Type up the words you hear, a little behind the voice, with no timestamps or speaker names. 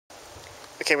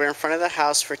Okay, we're in front of the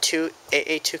house for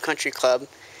 882 Country Club.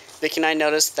 Vicky and I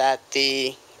noticed that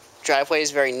the driveway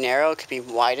is very narrow. It could be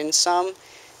widened some.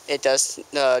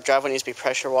 The driveway needs to be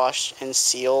pressure washed and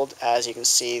sealed. As you can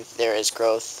see, there is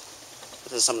growth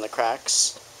with some of the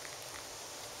cracks.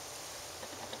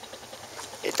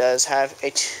 It does have a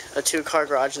two-car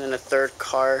garage and then a third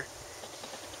car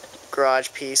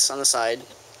garage piece on the side.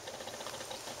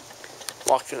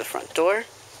 Walk through the front door.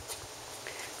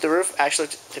 The roof actually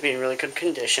looked to be in really good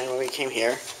condition when we came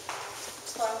here.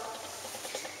 Slow.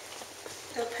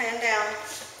 Go pan down.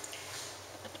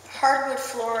 Hardwood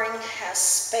flooring has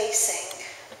spacing.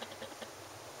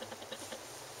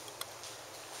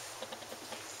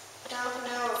 Don't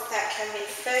know if that can be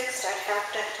fixed. I'd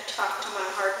have to talk to my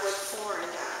hardwood flooring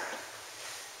guy.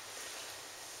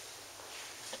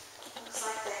 Looks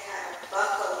like they had a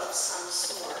buckle of some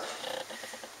sort.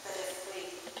 But if we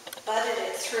butted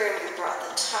it through and brought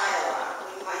the tile out,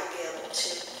 we might be able to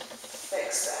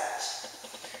fix that.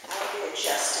 That would be a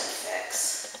just and fix.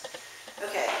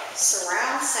 Okay,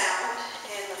 surround sound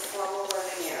in the formal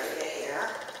living area here.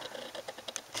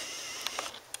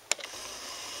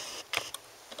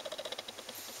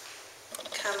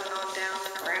 Coming on down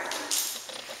and around.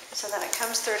 So then it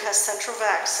comes through, it has central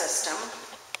vac system.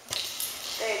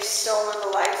 They've stolen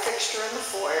the light fixture in the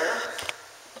foyer.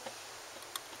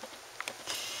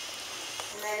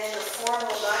 And then in the formal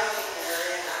dining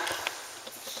area,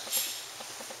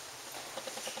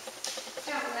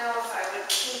 I don't know if I would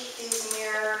keep these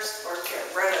mirrors or get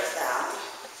rid of them.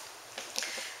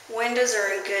 Windows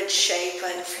are in good shape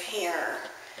in here.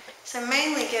 So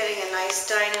mainly getting a nice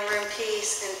dining room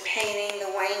piece and painting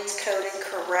the wainscoting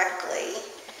correctly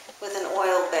with an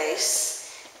oil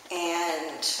base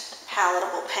and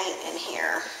palatable paint in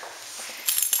here.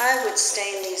 I would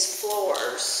stain these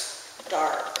floors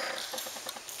darker,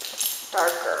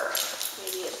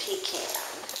 maybe a pecan.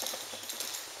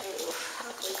 Ooh,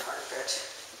 ugly carpet.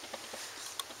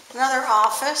 Another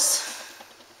office.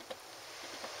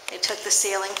 They took the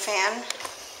ceiling fan.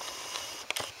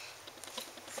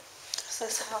 Does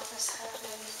this office have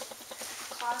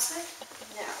a closet?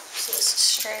 No, so it's a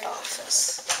straight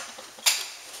office.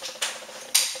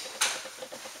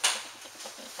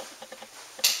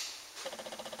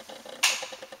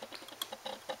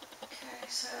 Okay,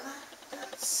 so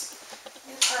that's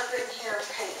new carpet and here,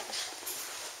 paint.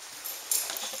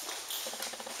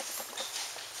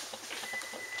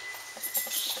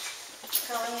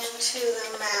 Going into the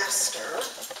master.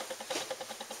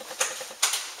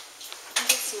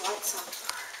 Get some lights on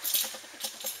first.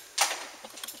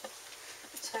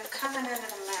 So coming into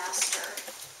the master,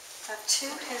 got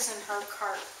two his and her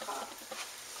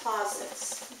closets.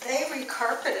 They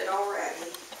recarpeted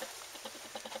already.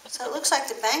 So it looks like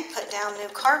the bank put down new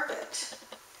carpet.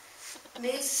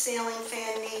 Needs ceiling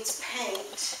fan, needs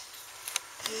paint,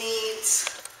 needs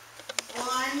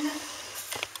 1,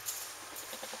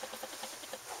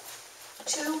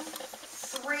 2,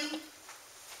 3,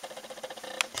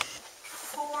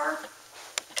 4,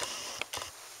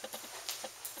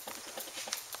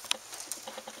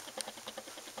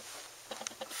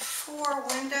 4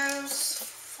 windows.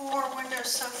 4 windows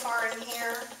so far in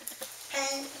here.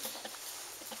 Paint.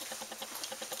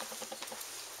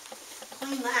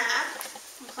 Clean that.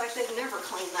 Looks like they've never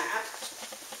cleaned that.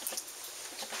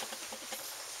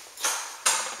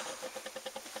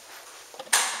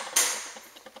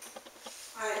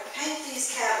 Alright, paint these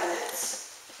cabinets.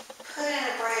 Put in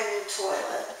a brand new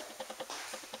toilet.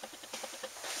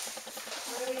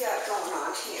 What do we got going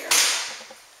on here?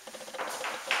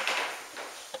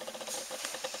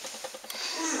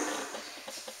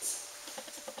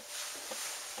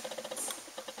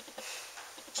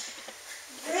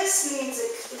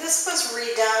 This was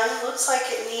redone. Looks like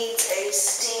it needs a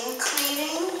steam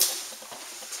cleaning.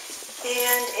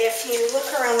 And if you look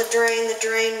around the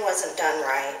drain wasn't done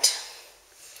right.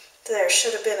 There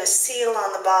should have been a seal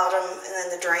on the bottom and then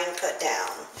the drain put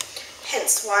down.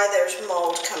 Hence why there's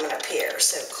mold coming up here.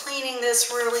 So cleaning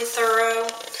this really thorough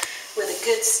with a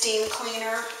good steam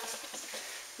cleaner,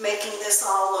 making this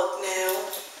all look new.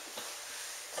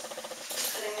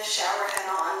 Putting the shower head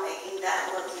on, making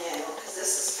that look new, because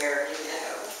this is very new.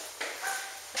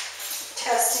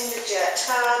 Testing the jet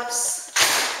tubs,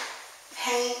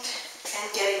 paint,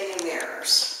 and getting new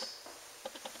mirrors.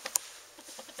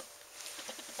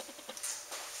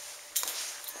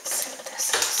 Let's see what this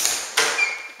is.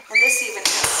 And this even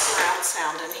has surround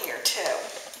sound in here too.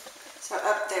 So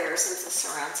up there is the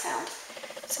surround sound.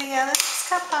 So yeah, this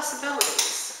has got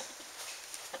possibilities.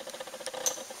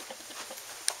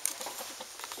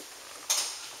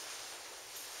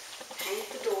 Paint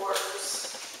the doors.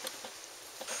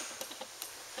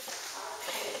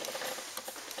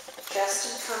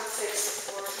 Dustin, come fix the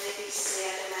floors, maybe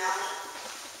sand them out.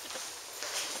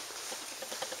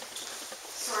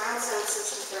 Surround sound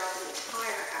system throughout the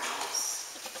entire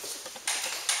house.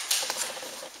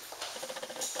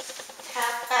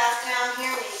 Half bath down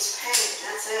here needs paint,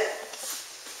 that's it.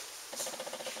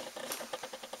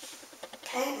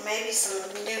 Paint and maybe some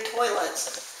new toilets.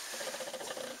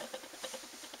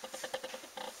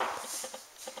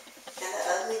 And the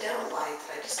ugly dome light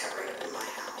that I just got rid of in my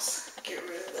house. Get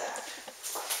rid of that.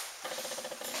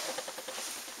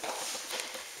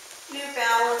 New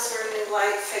balance or new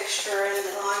light fixture in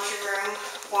the laundry room,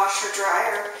 washer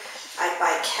dryer. I'd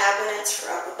buy cabinets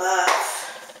for up above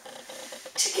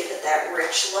to give it that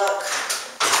rich look.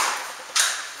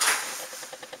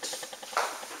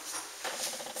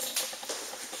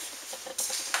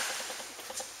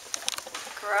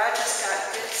 Garage has got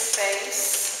good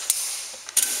space.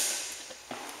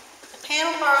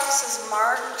 Panel box is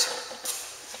marked.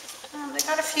 They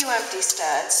got a few empty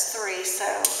studs, 3, so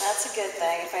that's a good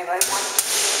thing if anybody wants to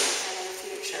do anything in the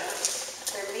future.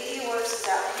 Their media works is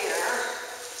out here.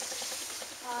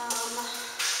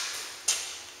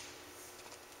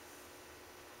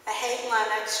 I hate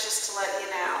Lennox, just to let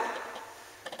you know.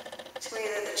 To me,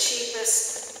 they're the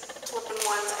cheapest flipping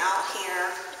ones out here.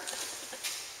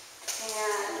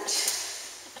 And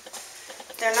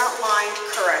they're not lined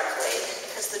correctly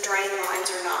because the drain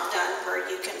lines are not done where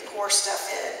you can pour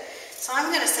stuff in. So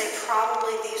I'm going to say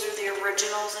probably these are the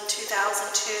originals in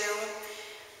 2002.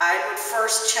 I would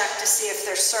first check to see if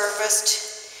they're serviced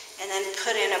and then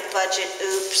put in a budget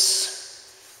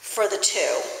oops for the 2.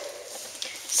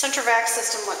 Central vac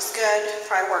system looks good,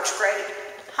 probably works great.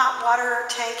 Hot water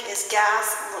tank is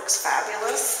gas, looks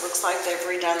fabulous. Looks like they've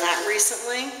redone that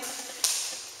recently.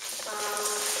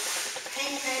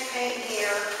 Paint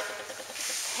here.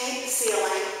 Paint the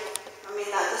ceiling. I mean,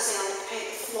 not the ceiling, paint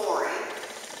the flooring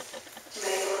to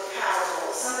make it look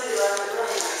palatable. Somebody left a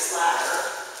really nice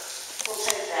ladder. We'll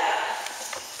take that.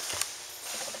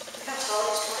 Look how tall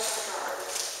these toilets are.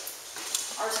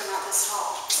 Ours are not this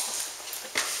tall.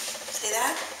 See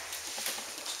that?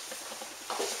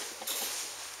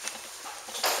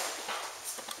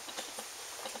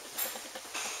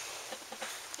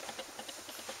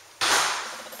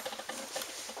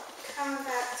 Come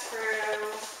back through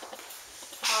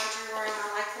laundry room. I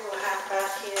like the little half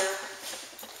bath here.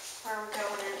 Where I'm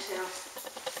going into.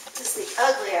 This is the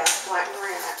ugly ass black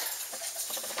granite.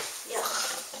 Yuck.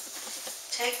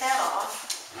 Take that off.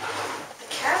 The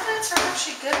cabinets are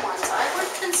actually good ones. I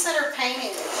would consider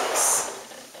painting these.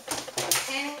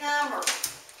 Painting them, or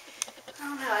I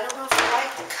don't know. I don't know if I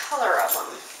like the color of them.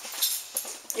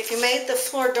 If you made the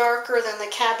floor darker, then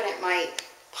the cabinet might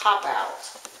pop out.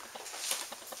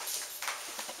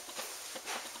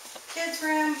 Kids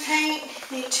room, paint,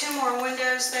 need 2 more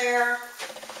windows there.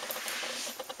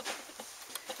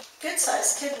 Good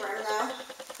sized kid room though.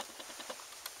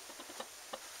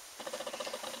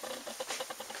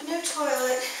 New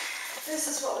toilet, this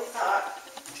is what we thought,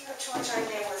 which I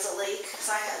knew was a leak because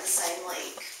I had the same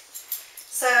leak.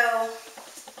 So,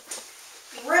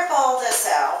 rip all this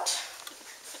out.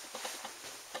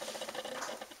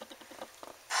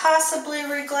 Possibly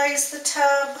reglaze the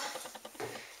tub.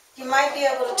 You might be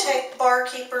able to take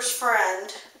Barkeeper's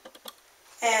Friend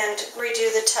and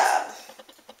redo the tub.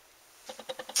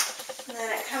 And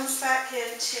then it comes back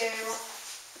into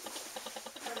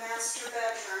the master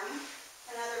bedroom,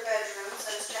 another bedroom,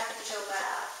 so it's Jack and Jill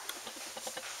bath.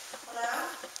 Hello?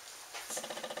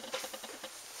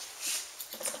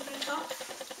 Somebody talk?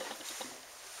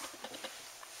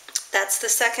 That's the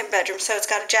second bedroom, so it's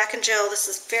got a Jack and Jill. This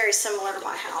is very similar to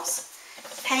my house.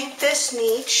 Paint this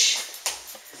niche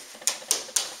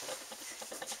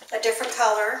a different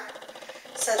color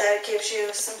so that it gives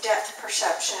you some depth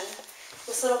perception.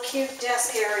 This little cute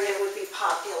desk area would be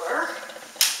popular.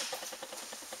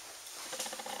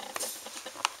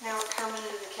 Now we're coming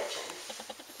into the kitchen.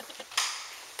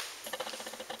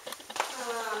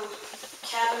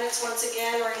 Cabinets, once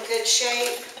again, are in good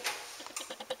shape.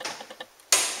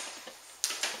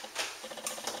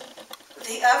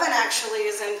 The oven actually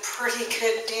is in pretty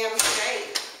good damn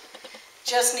shape.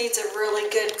 Just needs a really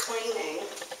good cleaning.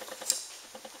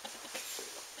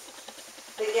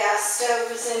 The gas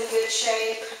stove is in good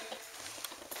shape.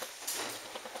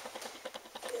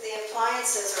 The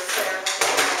appliances are fairly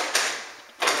good.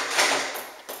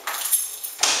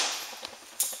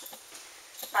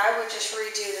 I would just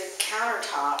redo the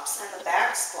countertops and the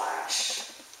backsplash.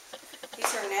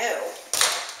 These are new.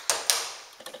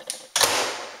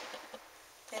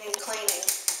 They need cleaning.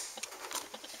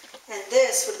 And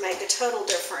this would make a total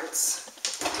difference.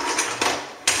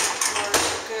 Those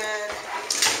are good.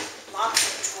 Lots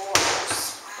of drawers.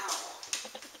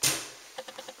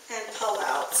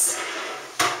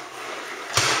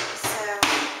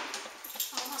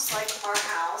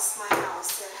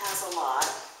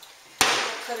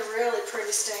 really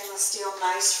pretty stainless steel,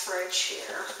 nice fridge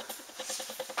here.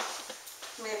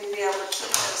 Maybe be able to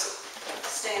keep those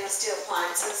stainless steel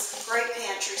appliances. Great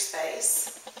pantry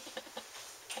space.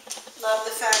 Love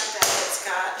the fact that it's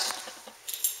got,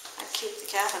 I'd keep the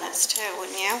cabinets too,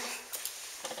 wouldn't you?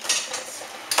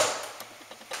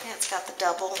 Yeah, it's got the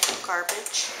double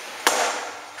garbage.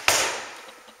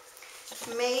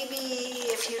 Maybe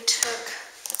if you took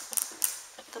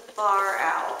the bar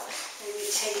out, maybe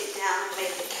take it down and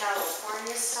make it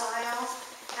California style.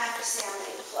 I have to see how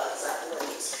many plugs that will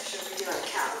use because you'll be doing a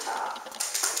countertop.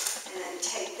 And then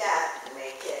take that and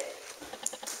make it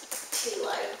tea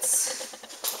lights.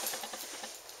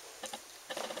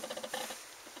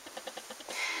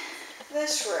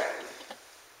 This room.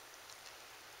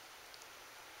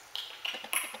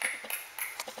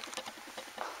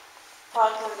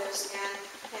 Fog windows again.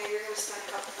 Yeah, you're going to spend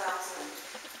a couple thousand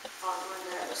on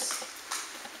windows.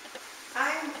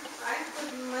 I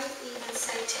might even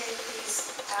say take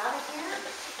these out of here.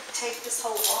 Take this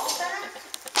whole wall back.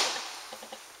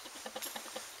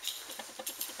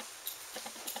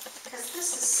 Because this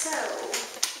is so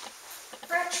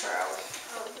retro.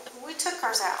 Oh, we took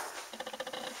ours out.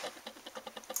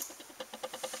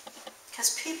 Because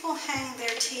people hang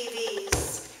their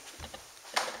TVs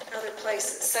other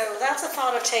places. So that's a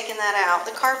thought of taking that out.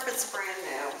 The carpet's brand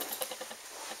new.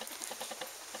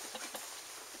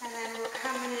 And then we're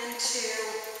coming into,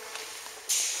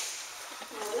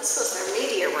 well, this was their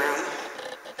media room.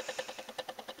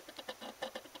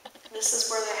 This is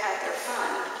where they had their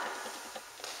fun.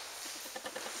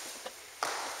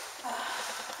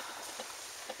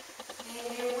 Need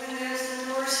new windows and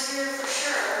doors here for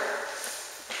sure.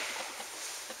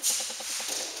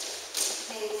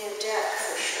 Need new deck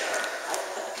for sure. I'd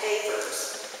put pavers,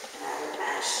 and I would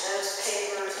match those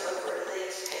pavers over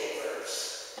these pavers.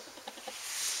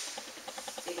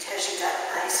 Because you got a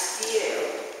nice view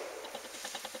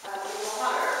of the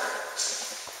water.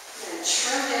 And then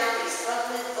trim down these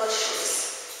lovely bushes.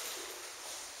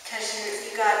 Because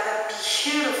you got a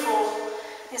beautiful,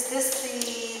 this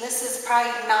is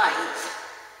probably 9th.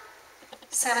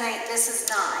 7, 8, this is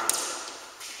 9.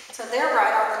 So they're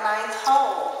right on the 9th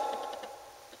hole.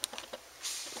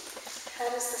 How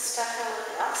does the stucco,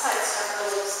 the outside stucco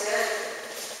looks good.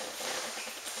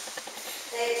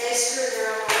 They screwed their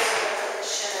own holes up in the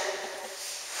shed.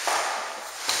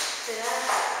 See that?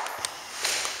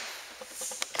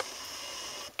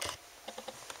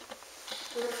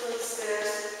 Roof looks good.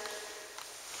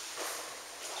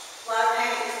 Flat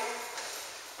paint.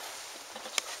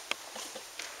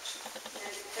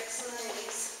 And fixing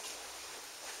these.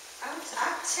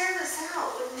 I'd tear this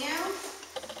out, wouldn't you?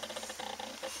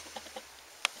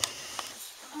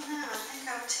 I think I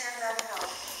would tear that out.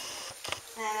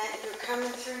 And you're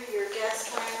coming through your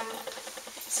guest room.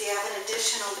 So you have an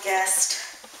additional guest.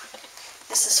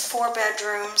 This is 4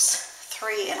 bedrooms,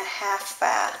 3.5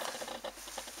 bath.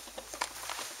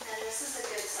 And this is a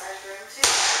good sized room too.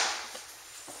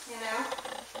 You know?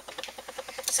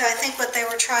 So I think what they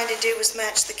were trying to do was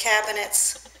match the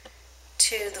cabinets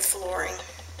to the flooring.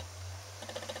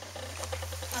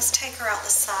 Let's take her out the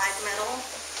side middle.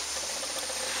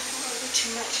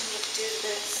 Too much you need to do to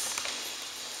this.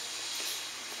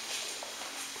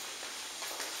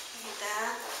 Need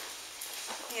that?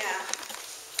 Yeah.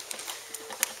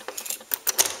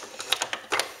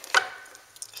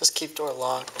 Just keep door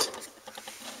locked.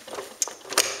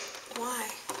 Why?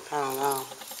 I don't know.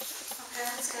 Okay,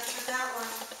 let's go through that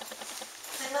one.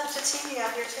 They left a TV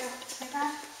out here too. See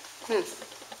that?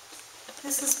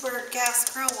 This is where gas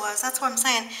grill was. That's what I'm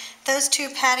saying. Those 2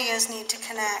 patios need to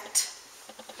connect.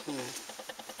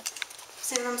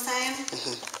 See what I'm saying?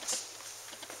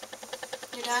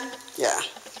 You done? Yeah.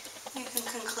 You can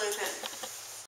conclude it.